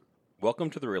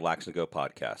Welcome to the Relax and Go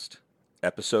podcast,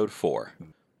 episode 4.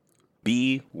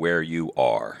 Be where you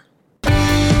are.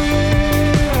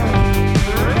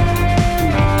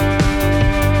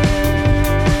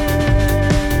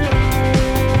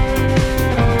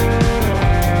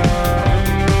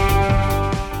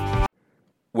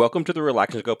 Welcome to the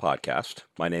Relax and Go podcast.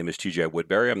 My name is TJ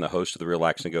Woodbury. I'm the host of the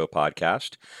Relax and Go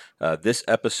podcast. This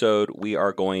episode, we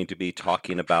are going to be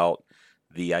talking about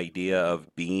the idea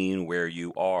of being where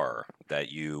you are, that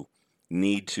you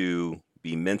need to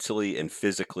be mentally and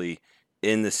physically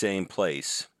in the same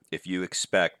place if you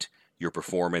expect your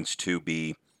performance to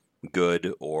be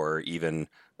good or even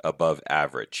above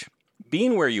average.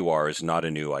 Being where you are is not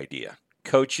a new idea.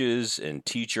 Coaches and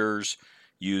teachers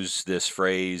use this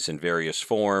phrase in various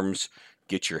forms.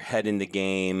 Get your head in the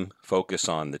game, focus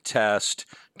on the test,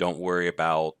 don't worry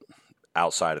about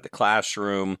outside of the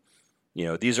classroom.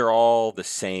 These are all the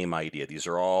same idea. These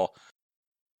are all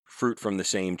fruit from the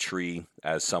same tree,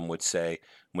 as some would say,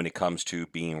 when it comes to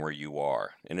being where you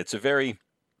are. And it's a very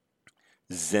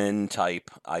Zen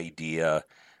type idea,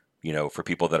 for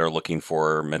people that are looking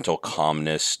for mental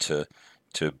calmness, to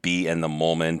be in the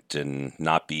moment and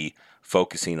not be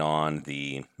focusing on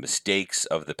the mistakes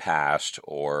of the past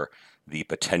or the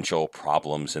potential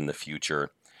problems in the future.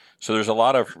 So there's a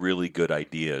lot of really good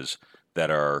ideas that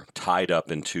are tied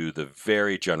up into the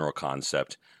very general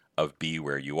concept of be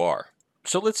where you are.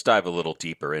 So let's dive a little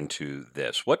deeper into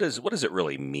this. What does it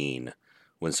really mean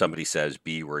when somebody says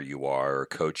be where you are, or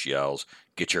coach yells,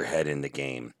 get your head in the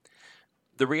game?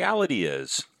 The reality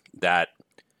is that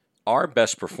our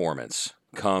best performance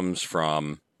comes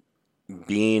from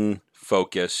being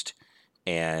focused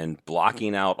and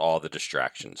blocking out all the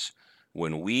distractions.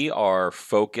 When we are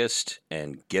focused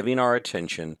and giving our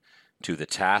attention to the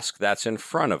task that's in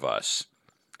front of us,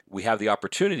 we have the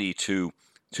opportunity to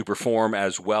perform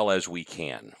as well as we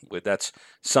can.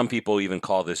 Some people even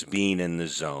call this being in the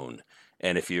zone.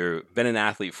 And if you've been an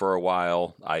athlete for a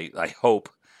while, I hope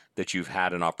that you've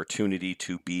had an opportunity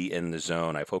to be in the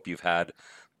zone. I hope you've had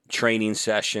training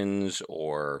sessions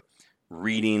or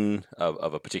reading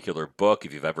of a particular book.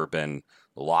 If you've ever been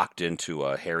locked into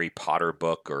a Harry Potter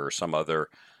book or some other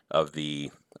of the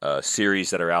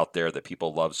series that are out there that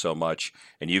people love so much,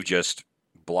 and you've just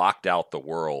blocked out the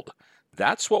world,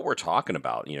 that's what we're talking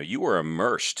about. You were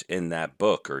immersed in that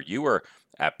book, or you were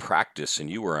at practice and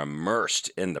you were immersed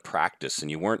in the practice,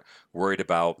 and you weren't worried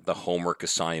about the homework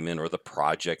assignment or the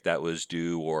project that was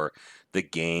due or the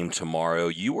game tomorrow.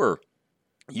 You were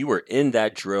in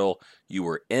that drill, you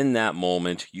were in that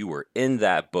moment, you were in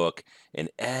that book, and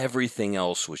everything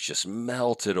else was just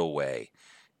melted away.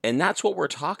 And that's what we're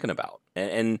talking about.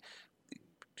 And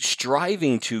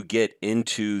striving to get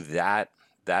into that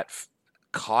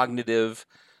cognitive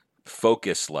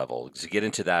focus level, to get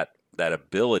into that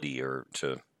ability, or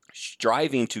to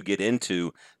striving to get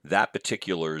into that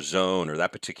particular zone or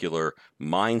that particular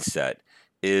mindset,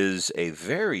 is a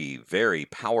very, very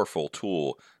powerful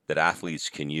tool that athletes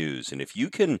can use. And if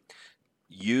you can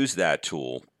use that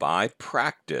tool by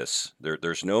practice,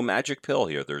 there's no magic pill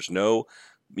here. There's no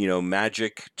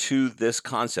magic to this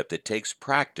concept. It takes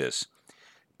practice.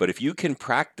 But if you can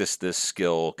practice this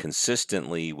skill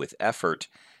consistently with effort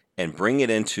and bring it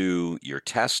into your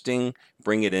testing,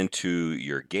 bring it into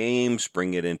your games,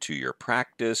 bring it into your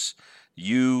practice,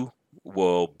 you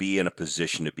will be in a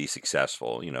position to be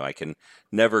successful. I can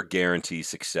never guarantee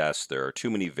success. There are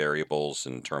too many variables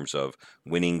in terms of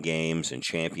winning games and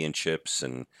championships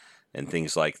and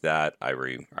things like that. I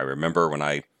remember when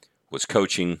I was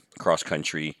coaching cross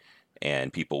country,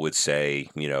 and people would say,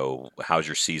 how's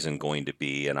your season going to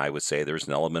be? And I would say there's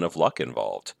an element of luck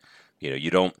involved.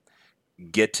 You don't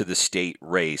get to the state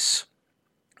race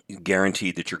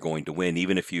guaranteed that you're going to win.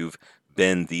 Even if you've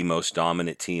been the most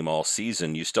dominant team all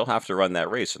season, you still have to run that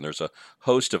race. And there's a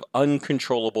host of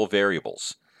uncontrollable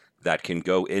variables that can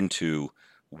go into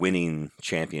winning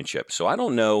championships. So I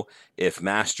don't know if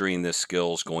mastering this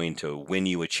skill is going to win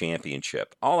you a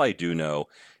championship. All I do know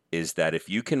is that if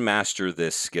you can master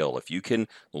this skill, if you can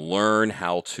learn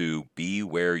how to be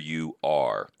where you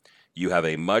are, you have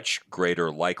a much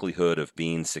greater likelihood of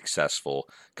being successful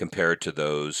compared to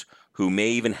those who may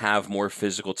even have more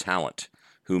physical talent,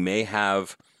 who may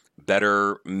have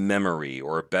better memory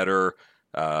or better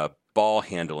ball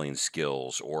handling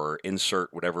skills, or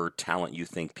insert whatever talent you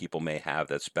think people may have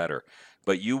that's better.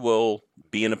 But you will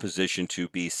be in a position to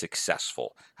be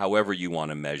successful, however you want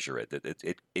to measure it.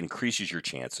 It increases your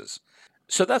chances.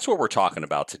 So that's what we're talking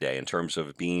about today in terms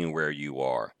of being where you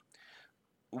are.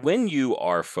 When you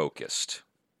are focused,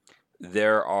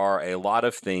 there are a lot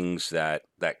of things that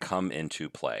come into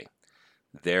play.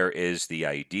 There is the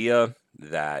idea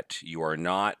that you are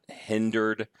not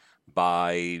hindered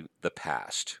by the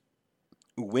past.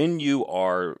 When you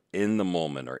are in the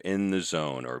moment or in the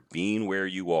zone or being where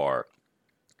you are,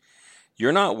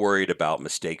 you're not worried about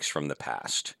mistakes from the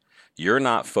past. You're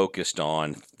not focused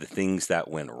on the things that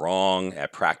went wrong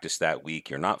at practice that week.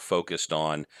 You're not focused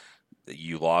on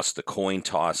you lost the coin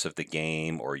toss of the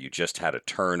game, or you just had a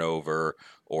turnover,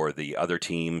 or the other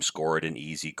team scored an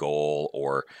easy goal,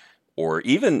 or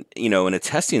even, in a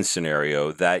testing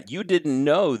scenario that you didn't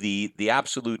know the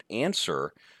absolute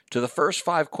answer to the first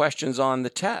 5 questions on the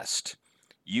test.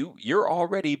 You're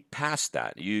already past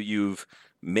that. You've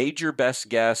made your best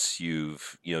guess.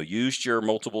 You've used your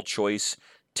multiple choice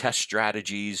test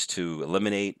strategies to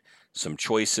eliminate some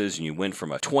choices, and you went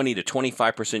from a 20 to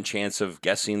 25% chance of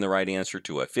guessing the right answer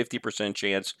to a 50%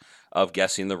 chance of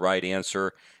guessing the right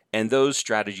answer. And those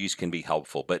strategies can be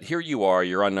helpful. But here you are,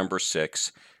 you're on number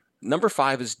 6. Number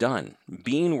 5 is done.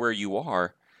 Being where you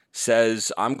are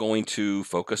says, I'm going to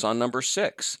focus on number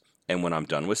 6. And when I'm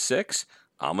done with 6,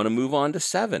 I'm going to move on to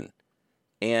 7.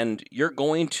 And you're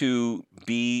going to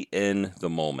be in the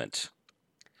moment.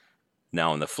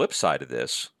 Now, on the flip side of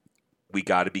this, we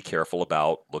got to be careful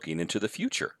about looking into the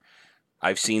future.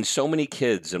 I've seen so many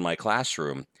kids in my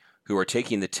classroom who are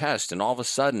taking the test, and all of a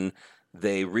sudden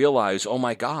they realize, oh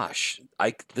my gosh,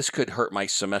 this could hurt my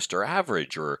semester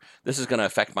average, or this is going to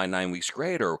affect my 9 weeks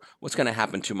grade, or what's going to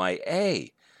happen to my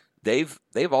A. They've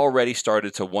already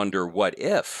started to wonder what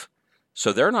if.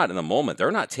 So they're not in the moment.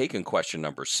 They're not taking question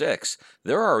number 6.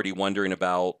 They're already wondering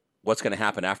about what's going to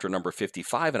happen after number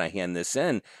 55, and I hand this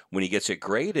in when he gets it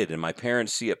graded and my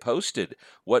parents see it posted.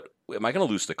 What am I going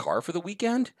to lose the car for the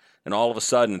weekend? And all of a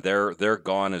sudden they're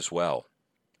gone as well.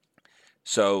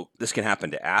 So this can happen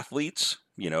to athletes,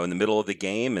 in the middle of the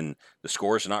game, and the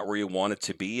score's not where you want it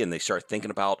to be, and they start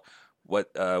thinking about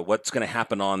what's going to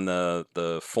happen on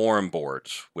the forum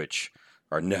boards, which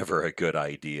are never a good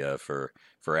idea for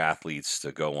athletes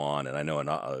to go on. And I know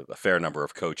a fair number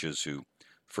of coaches who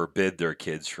forbid their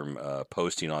kids from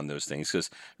posting on those things, because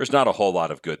there's not a whole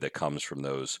lot of good that comes from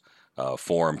those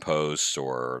forum posts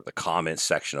or the comment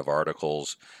section of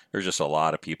articles. There's just a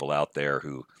lot of people out there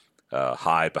who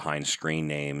hide behind screen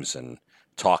names and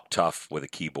talk tough with a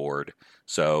keyboard.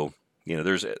 So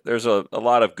there's a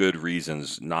lot of good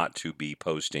reasons not to be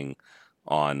posting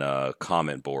on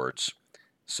comment boards.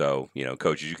 So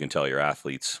coaches, you can tell your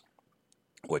athletes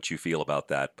what you feel about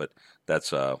that, but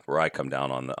that's where I come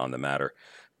down on the matter.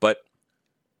 But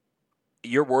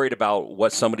you're worried about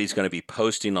what somebody's going to be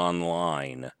posting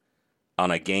online on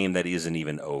a game that isn't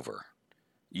even over.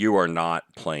 You are not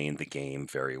playing the game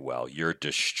very well. You're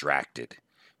distracted.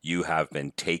 You have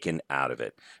been taken out of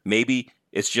it. Maybe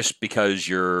it's just because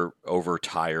you're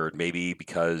overtired. Maybe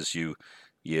because you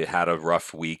had a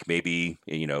rough week. Maybe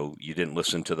you didn't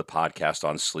listen to the podcast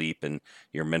on sleep, and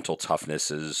your mental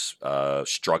toughness is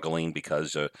struggling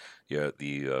because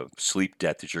the sleep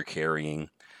debt that you're carrying.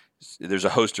 There's a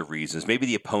host of reasons. Maybe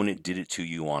the opponent did it to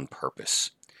you on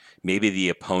purpose. Maybe the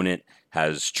opponent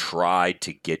has tried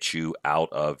to get you out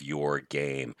of your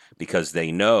game because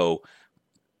they know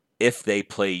if they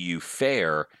play you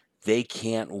fair, they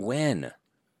can't win.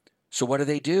 So what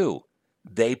do?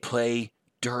 They play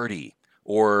dirty,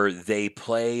 or they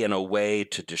play in a way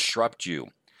to disrupt you.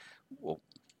 Well,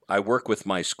 I work with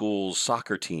my school's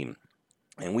soccer team,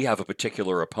 and we have a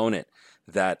particular opponent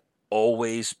that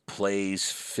always plays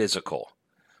physical.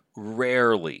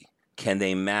 Rarely can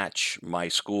they match my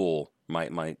school,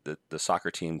 the soccer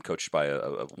team coached by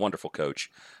a wonderful coach,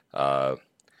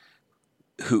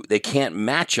 who they can't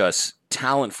match us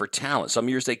talent for talent. Some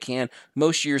years they can,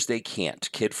 most years they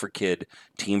can't. Kid for kid,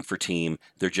 team for team,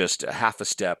 they're just a half a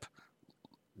step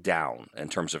down in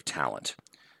terms of talent.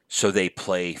 So they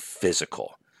play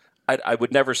physical. I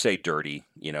would never say dirty.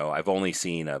 I've only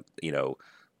seen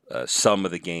some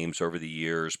of the games over the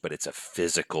years, but it's a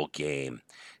physical game,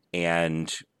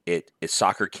 and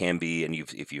soccer can be. And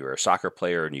if you're a soccer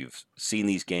player and you've seen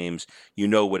these games, you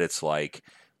know what it's like.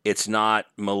 It's not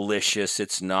malicious.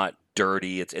 It's not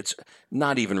dirty. It's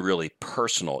not even really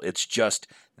personal. It's just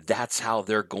that's how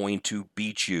they're going to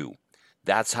beat you.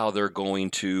 That's how they're going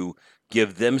to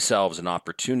give themselves an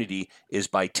opportunity, is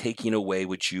by taking away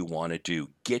what you want to do,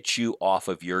 get you off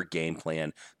of your game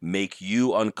plan, make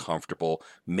you uncomfortable,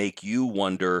 make you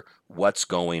wonder what's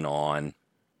going on,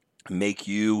 make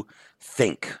you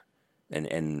think.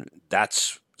 And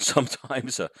that's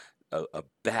sometimes a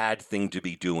bad thing to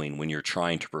be doing when you're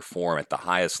trying to perform at the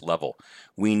highest level.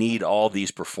 We need all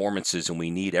these performances, and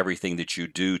we need everything that you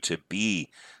do to be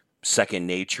second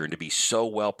nature and to be so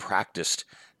well practiced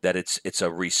that it's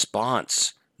a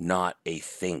response, not a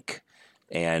think.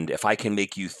 And if I can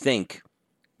make you think,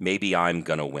 maybe I'm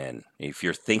going to win. If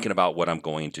you're thinking about what I'm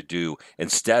going to do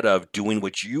instead of doing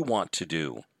what you want to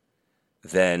do,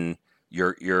 then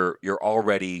you're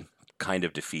already kind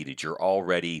of defeated. You're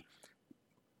already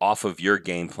off of your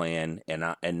game plan,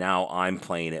 and now I'm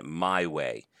playing it my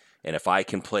way. And if I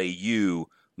can play you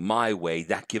my way,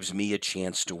 that gives me a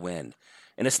chance to win.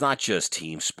 And it's not just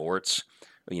team sports.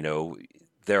 You know,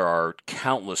 there are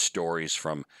countless stories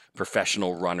from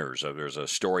professional runners. There's a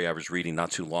story I was reading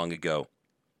not too long ago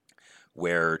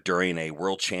where during a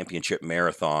world championship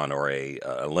marathon or a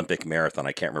Olympic marathon,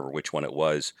 I can't remember which one it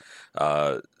was,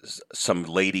 some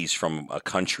ladies from a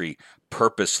country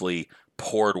purposely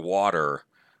poured water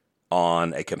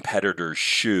on a competitor's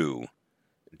shoe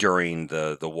during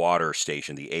the water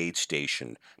station, the aid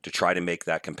station, to try to make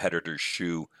that competitor's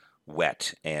shoe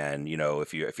wet. And you know,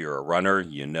 if you're a runner,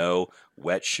 you know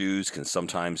wet shoes can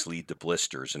sometimes lead to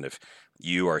blisters. And if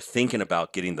you are thinking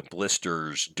about getting the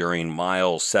blisters during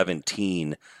mile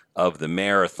 17 of the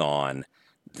marathon,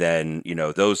 then you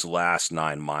know those last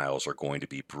 9 miles are going to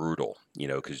be brutal. You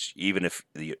know, because even if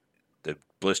the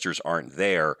blisters aren't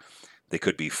there, they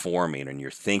could be forming, and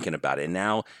you're thinking about it. And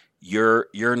now you're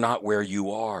not where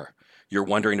you are. You're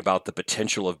wondering about the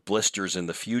potential of blisters in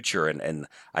the future, and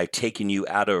I've taken you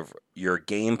out of your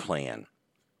game plan.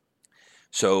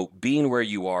 So being where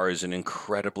you are is an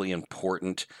incredibly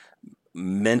important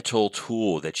mental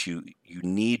tool that you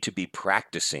need to be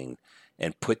practicing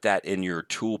and put that in your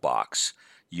toolbox.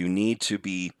 You need to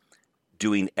be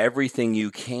doing everything you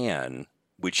can,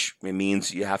 which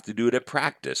means you have to do it at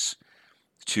practice,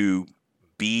 to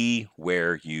be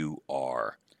where you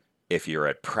are. If you're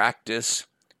at practice,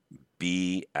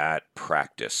 be at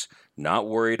practice. Not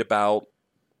worried about,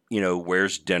 you know,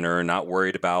 where's dinner, not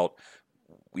worried about,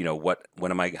 you know,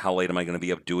 how late am I going to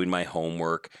be up doing my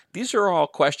homework? These are all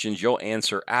questions you'll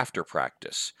answer after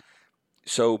practice.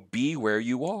 So be where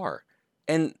you are.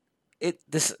 And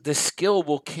this skill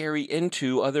will carry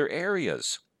into other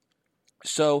areas.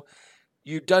 So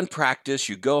you've done practice,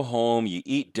 you go home, you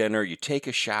eat dinner, you take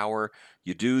a shower,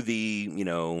 you do the,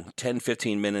 10,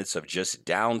 15 minutes of just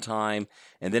downtime,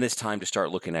 and then it's time to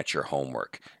start looking at your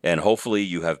homework. And hopefully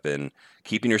you have been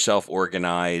keeping yourself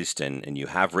organized and you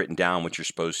have written down what you're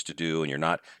supposed to do, and you're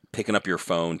not picking up your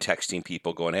phone, texting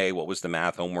people, going, hey, what was the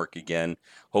math homework again?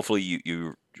 Hopefully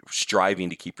you're striving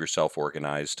to keep yourself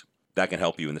organized. That can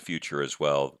help you in the future as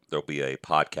well. There'll be a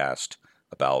podcast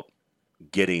about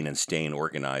getting and staying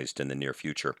organized in the near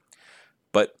future.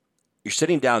 But you're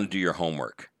sitting down to do your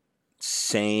homework.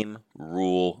 Same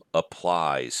rule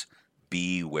applies.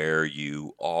 Be where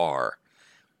you are.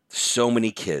 So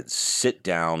many kids sit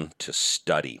down to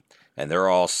study and they're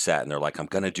all set and they're like, I'm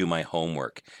going to do my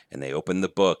homework. And they open the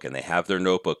book and they have their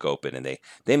notebook open and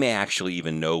they may actually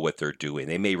even know what they're doing.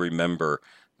 They may remember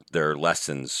their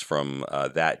lessons from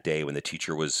that day when the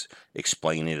teacher was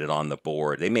explaining it on the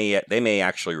board. They may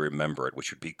actually remember it,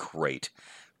 which would be great.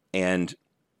 And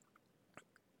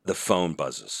the phone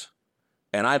buzzes.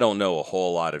 And I don't know a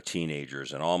whole lot of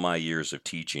teenagers in all my years of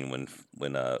teaching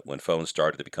when phones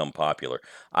started to become popular.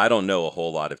 I don't know a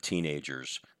whole lot of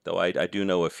teenagers, though I do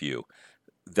know a few,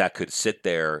 that could sit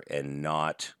there and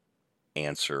not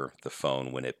answer the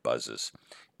phone when it buzzes.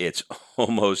 It's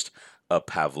almost a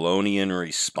Pavlovian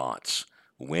response.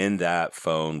 When that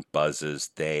phone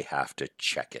buzzes, they have to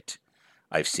check it.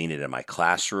 I've seen it in my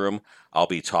classroom. I'll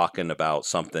be talking about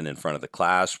something in front of the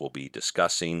class. We'll be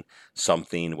discussing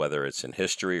something, whether it's in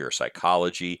history or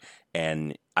psychology,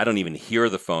 and I don't even hear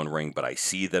the phone ring, but I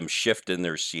see them shift in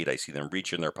their seat. I see them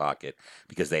reach in their pocket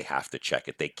because they have to check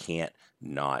it. They can't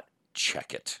not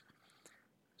check it.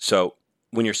 So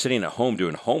when you're sitting at home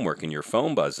doing homework and your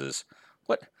phone buzzes,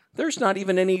 there's not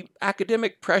even any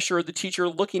academic pressure of the teacher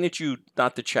looking at you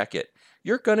not to check it.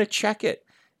 You're going to check it.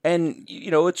 And,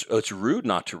 it's rude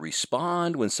not to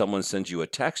respond when someone sends you a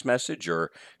text message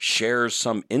or shares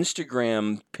some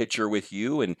Instagram picture with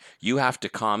you and you have to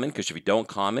comment, because if you don't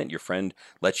comment, your friend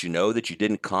lets you know that you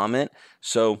didn't comment.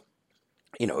 So,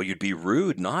 you'd be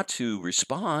rude not to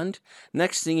respond.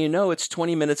 Next thing you know, it's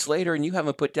 20 minutes later and you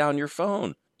haven't put down your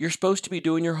phone. You're supposed to be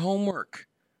doing your homework.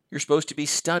 You're supposed to be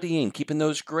studying, keeping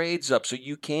those grades up so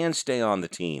you can stay on the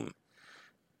team.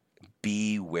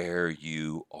 Be where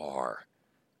you are.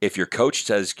 If your coach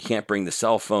says you can't bring the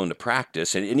cell phone to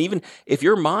practice, and even if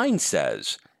your mind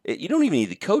says, you don't even need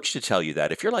the coach to tell you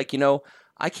that. If you're like,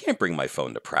 I can't bring my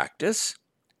phone to practice,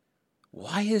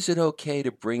 why is it okay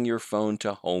to bring your phone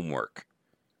to homework?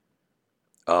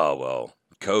 Oh, well,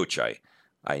 coach, I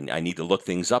need to look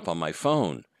things up on my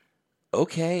phone.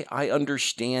 Okay, I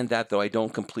understand that, though I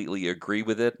don't completely agree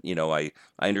with it. I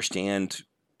understand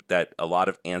that a lot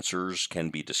of answers can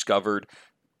be discovered,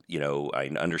 I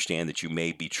understand that you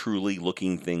may be truly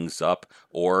looking things up,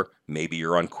 or maybe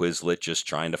you're on Quizlet just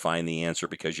trying to find the answer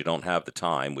because you don't have the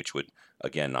time, which would,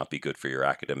 again, not be good for your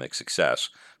academic success.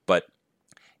 But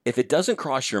if it doesn't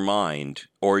cross your mind,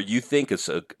 or you think it's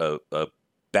a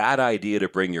bad idea to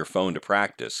bring your phone to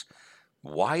practice,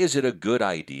 why is it a good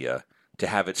idea to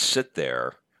have it sit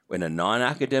there in a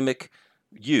non-academic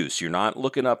use? You're not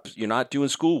looking up, you're not doing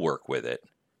schoolwork with it.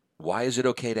 Why is it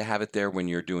okay to have it there when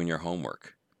you're doing your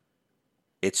homework?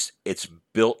 It's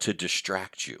built to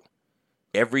distract you.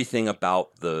 Everything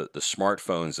about the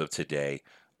smartphones of today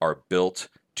are built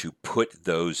to put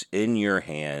those in your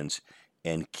hands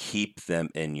and keep them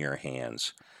in your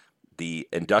hands. The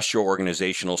industrial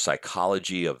organizational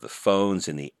psychology of the phones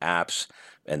and the apps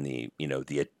and the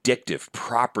addictive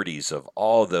properties of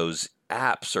all those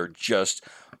apps are just,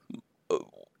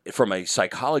 from a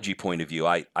psychology point of view,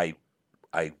 I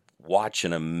watch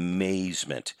in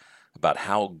amazement about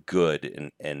how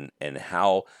good and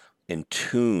how in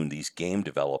tune these game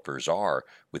developers are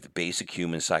with basic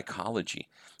human psychology.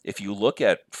 If you look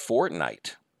at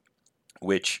Fortnite,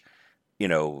 which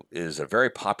is a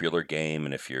very popular game,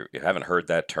 and if you haven't heard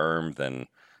that term, then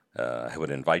I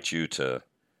would invite you to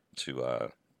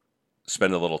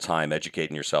spend a little time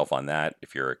educating yourself on that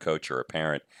if you're a coach or a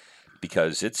parent,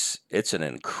 because it's an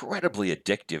incredibly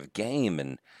addictive game,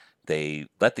 and they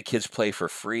let the kids play for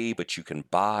free, but you can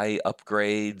buy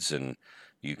upgrades and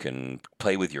you can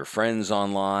play with your friends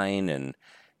online, and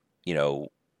it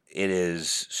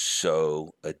is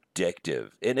so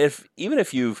addictive. And even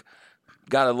if you've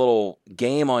got a little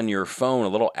game on your phone, a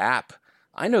little app.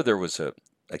 I know there was a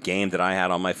game that I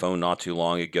had on my phone not too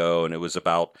long ago, and it was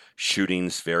about shooting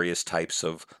various types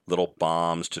of little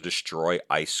bombs to destroy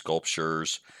ice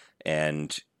sculptures.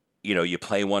 And you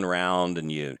play one round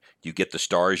and you get the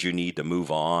stars you need to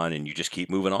move on, and you just keep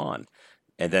moving on.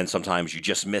 And then sometimes you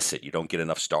just miss it. You don't get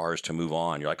enough stars to move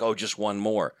on. You're like, oh, just one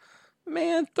more.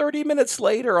 Man, 30 minutes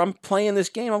later, I'm playing this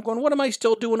game. I'm going, what am I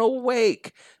still doing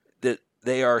awake?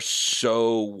 They are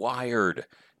so wired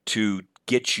to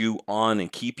get you on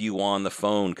and keep you on the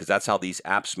phone, because that's how these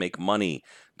apps make money.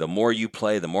 The more you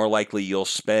play, the more likely you'll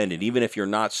spend. And even if you're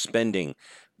not spending,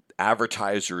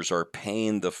 advertisers are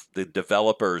paying the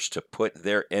developers to put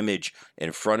their image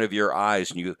in front of your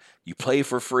eyes, and you play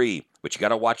for free, but you got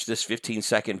to watch this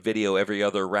 15-second video every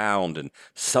other round, and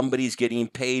somebody's getting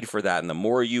paid for that. And the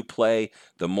more you play,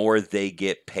 the more they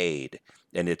get paid.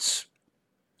 And it's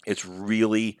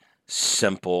really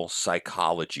simple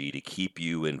psychology to keep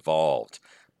you involved,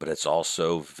 but it's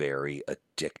also very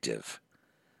addictive.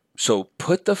 So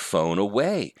put the phone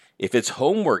away. If it's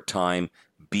homework time,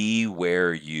 be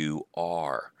where you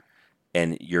are.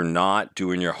 And you're not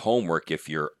doing your homework if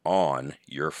you're on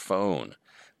your phone.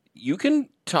 You can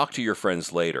talk to your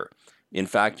friends later. In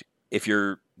fact, if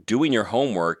you're doing your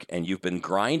homework and you've been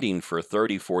grinding for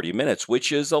 30, 40 minutes,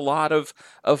 which is a lot of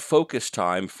focus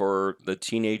time for the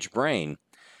teenage brain,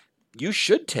 you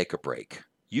should take a break.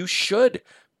 You should,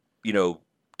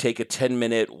 take a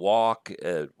 10-minute walk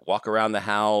around the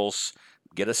house,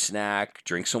 get a snack,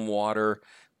 drink some water,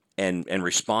 and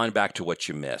respond back to what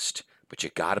you missed. But you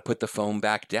got to put the phone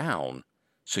back down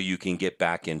so you can get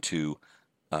back into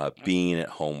being at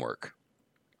homework.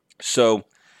 So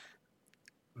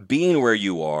being where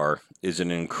you are is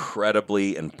an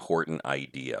incredibly important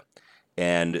idea,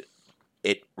 and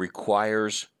it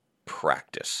requires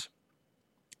practice.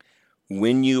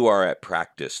 When you are at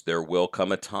practice, there will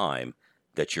come a time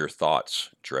that your thoughts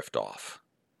drift off.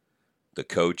 The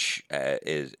coach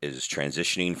is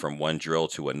transitioning from one drill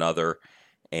to another,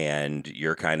 and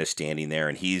you're kind of standing there,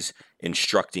 and he's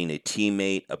instructing a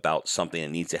teammate about something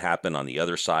that needs to happen on the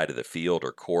other side of the field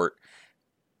or court,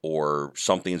 or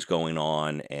something's going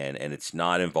on, and it's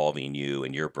not involving you,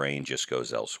 and your brain just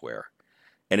goes elsewhere.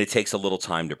 And it takes a little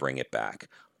time to bring it back.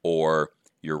 Or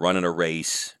you're running a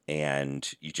race and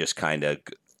you just kind of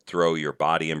throw your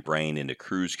body and brain into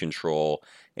cruise control,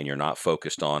 and you're not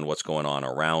focused on what's going on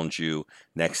around you.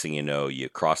 Next thing you know, you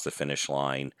cross the finish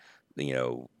line,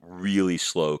 really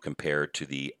slow compared to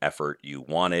the effort you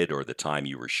wanted or the time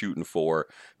you were shooting for,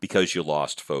 because you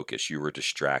lost focus. You were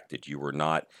distracted. You were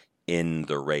not in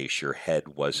the race. Your head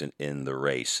wasn't in the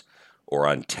race or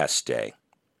on test day.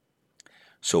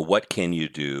 So what can you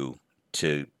do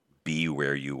to be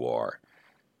where you are?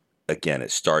 Again,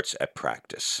 it starts at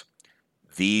practice.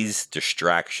 These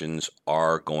distractions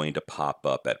are going to pop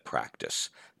up at practice.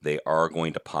 They are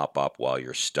going to pop up while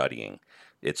you're studying.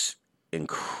 It's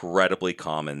incredibly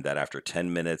common that after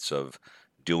 10 minutes of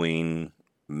doing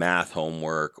math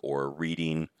homework or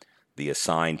reading the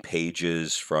assigned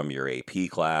pages from your AP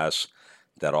class,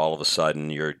 that all of a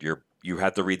sudden your you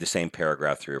have to read the same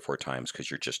paragraph 3 or 4 times because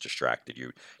you're just distracted.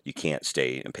 You can't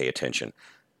stay and pay attention.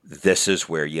 This is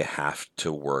where you have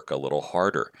to work a little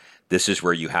harder. This is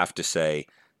where you have to say,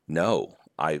 no,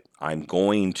 I'm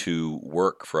going to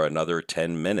work for another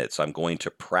 10 minutes. I'm going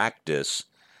to practice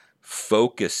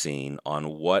focusing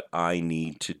on what I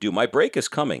need to do. My break is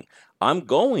coming. I'm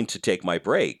going to take my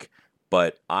break,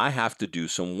 but I have to do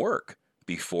some work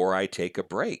before I take a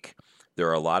break. There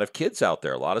are a lot of kids out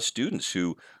there, a lot of students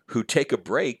who take a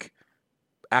break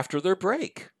after their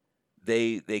break.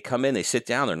 They come in, they sit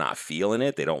down, they're not feeling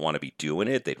it, they don't want to be doing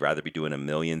it, they'd rather be doing a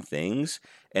million things,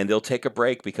 and they'll take a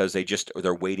break because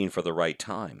they're waiting for the right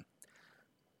time.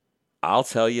 I'll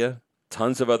tell you,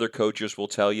 tons of other coaches will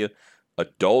tell you,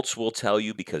 adults will tell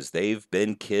you because they've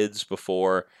been kids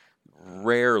before,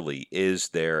 rarely is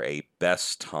there a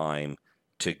best time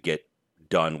to get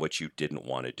done what you didn't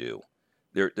want to do.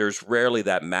 There's rarely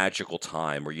that magical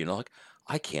time where like,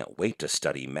 I can't wait to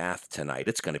study math tonight.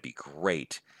 It's going to be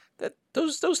great.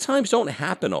 Those times don't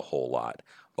happen a whole lot.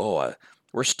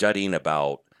 We're studying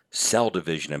about cell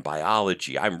division and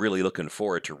biology. I'm really looking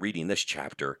forward to reading this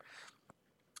chapter.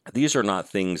 These are not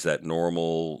things that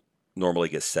normally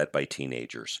get said by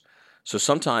teenagers. So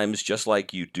sometimes, just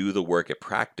like you do the work at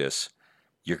practice,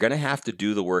 you're going to have to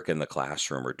do the work in the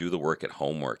classroom or do the work at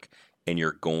homework, and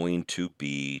you're going to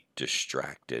be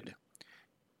distracted.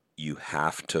 You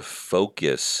have to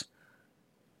focus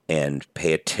and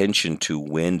pay attention to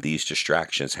when these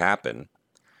distractions happen.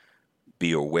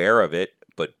 Be aware of it,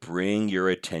 but bring your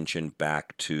attention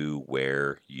back to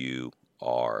where you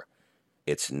are.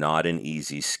 It's not an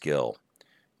easy skill.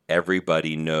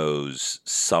 Everybody knows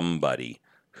somebody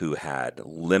who had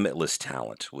limitless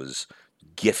talent, was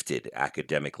gifted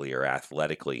academically or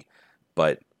athletically,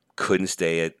 but couldn't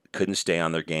stay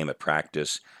on their game at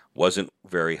practice, wasn't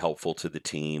very helpful to the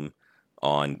team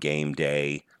on game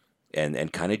day,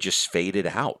 and kind of just faded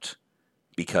out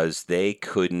because they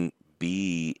couldn't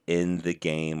be in the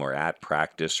game or at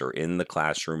practice or in the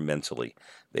classroom mentally.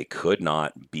 They could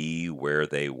not be where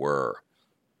they were.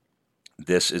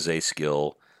 This is a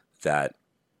skill that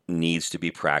needs to be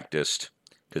practiced,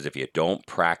 because if you don't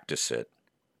practice it,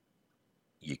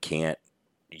 you can't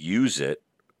use it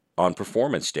on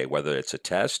performance day, whether it's a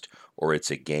test or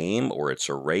it's a game or it's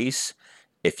a race.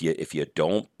 If you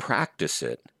don't practice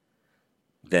it,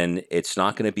 then it's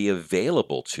not going to be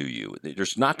available to you.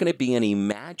 There's not going to be any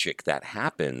magic that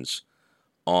happens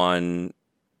on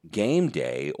game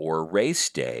day or race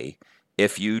day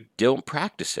if you don't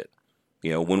practice it.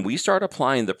 When we start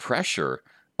applying the pressure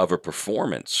of a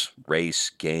performance,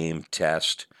 race, game,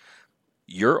 test,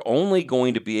 you're only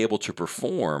going to be able to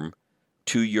perform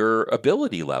to your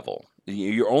ability level.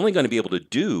 You're only going to be able to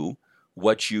do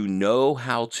what you know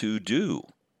how to do.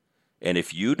 And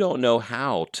if you don't know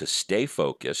how to stay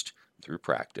focused through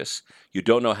practice, you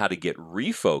don't know how to get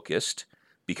refocused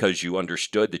because you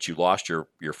understood that you lost your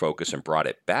focus and brought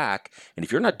it back. And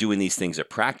if you're not doing these things at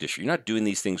practice, you're not doing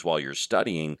these things while you're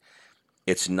studying,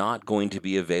 it's not going to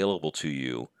be available to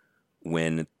you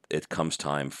when it comes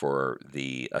time for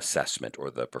the assessment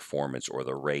or the performance or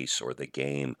the race or the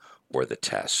game or the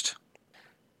test.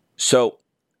 So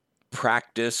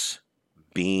practice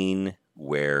being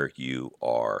where you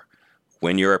are.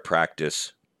 When you're at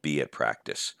practice, be at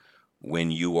practice.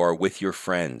 When you are with your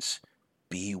friends,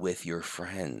 be with your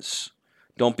friends.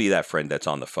 Don't be that friend that's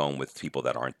on the phone with people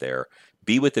that aren't there.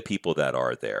 Be with the people that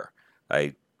are there.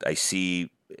 I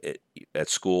see at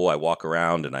school, I walk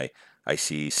around and I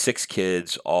see 6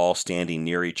 kids all standing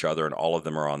near each other, and all of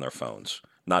them are on their phones,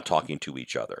 not talking to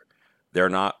each other. They're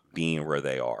not being where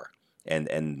they are.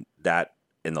 And that,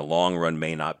 in the long run,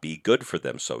 may not be good for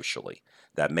them socially.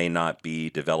 That may not be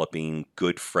developing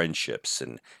good friendships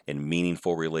and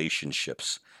meaningful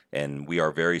relationships. And we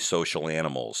are very social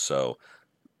animals, so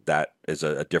that is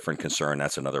a different concern.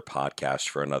 That's another podcast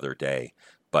for another day.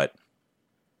 But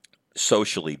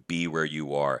socially, be where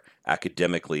you are.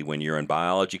 Academically, when you're in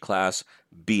biology class,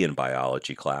 be in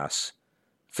biology class,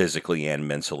 physically and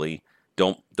mentally.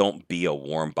 Don't be a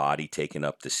warm body taking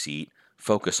up the seat.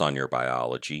 Focus on your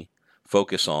biology.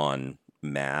 Focus on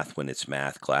math when it's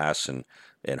math class, and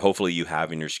hopefully you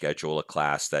have in your schedule a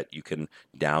class that you can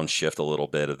downshift a little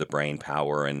bit of the brain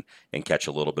power and catch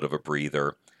a little bit of a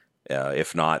breather.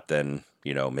 If not, then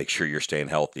make sure you're staying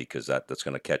healthy, because that's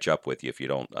going to catch up with you if you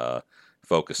don't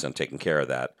focus on taking care of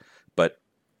that. But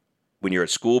when you're at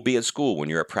school, be at school. When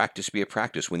you're at practice, be at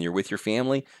practice. When you're with your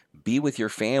family, be with your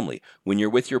family. When you're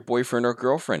with your boyfriend or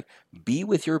girlfriend, be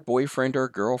with your boyfriend or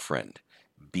girlfriend.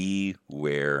 Be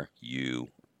where you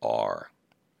are.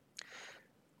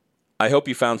 I hope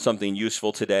you found something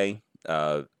useful today.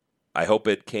 I hope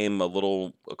it came a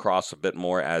little across a bit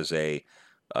more as a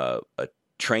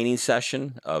training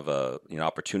session of a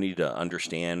opportunity to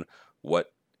understand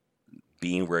what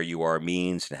being where you are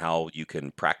means and how you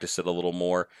can practice it a little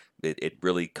more. It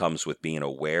really comes with being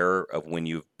aware of when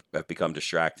you have become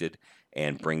distracted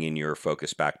and bringing your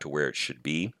focus back to where it should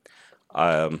be.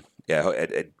 Yeah,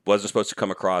 it wasn't supposed to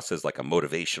come across as like a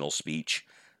motivational speech,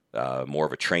 more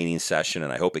of a training session,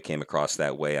 and I hope it came across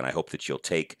that way. And I hope that you'll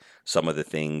take some of the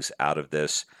things out of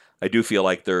this. I do feel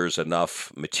like there's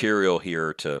enough material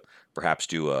here to perhaps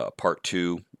do a part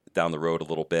two down the road a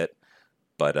little bit.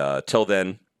 But till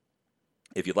then,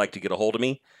 if you'd like to get a hold of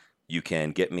me, you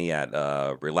can get me at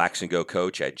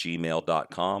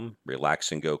relaxandgocoach@gmail.com,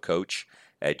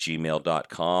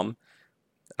 relaxandgocoach@gmail.com.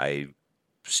 I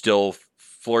still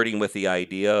flirting with the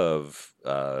idea of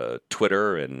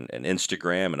Twitter and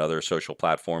Instagram and other social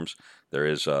platforms. There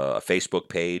is a Facebook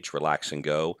page, Relax and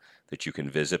Go, that you can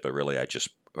visit, but really at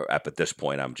this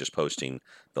point, I'm just posting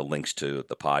the links to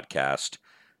the podcast.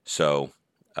 So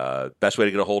best way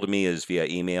to get a hold of me is via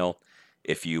email.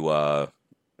 If you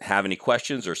have any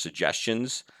questions or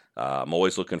suggestions, I'm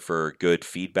always looking for good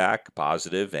feedback,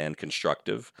 positive and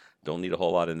constructive. Don't need a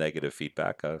whole lot of negative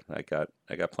feedback. I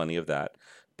got plenty of that,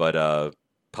 but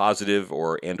positive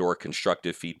or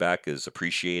constructive feedback is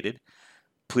appreciated.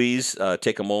 Please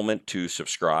take a moment to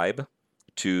subscribe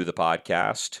to the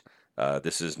podcast.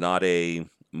 This is not a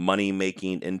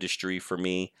money-making industry for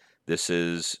me. This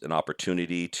is an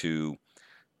opportunity to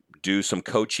do some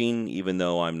coaching, even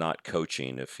though I'm not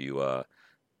coaching. If you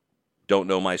don't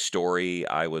know my story,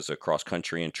 I was a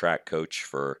cross-country and track coach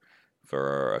for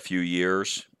a few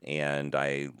years, and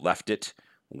I left it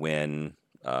when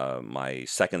my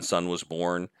second son was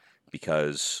born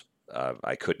because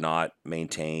I could not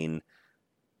maintain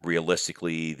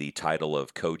realistically the title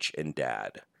of coach and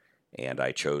dad, and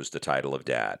I chose the title of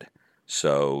dad.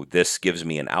 So this gives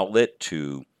me an outlet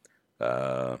to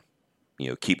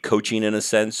keep coaching in a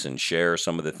sense and share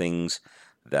some of the things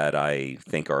that I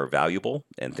think are valuable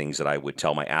and things that I would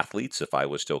tell my athletes if I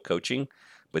was still coaching.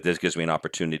 But this gives me an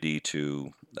opportunity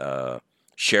to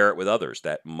share it with others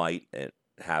that might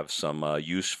have some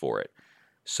use for it.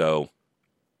 So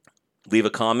leave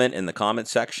a comment in the comment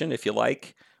section if you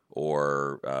like,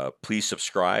 or please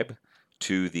subscribe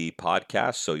to the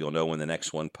podcast so you'll know when the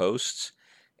next one posts.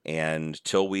 And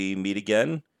till we meet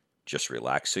again, just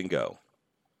relax and go.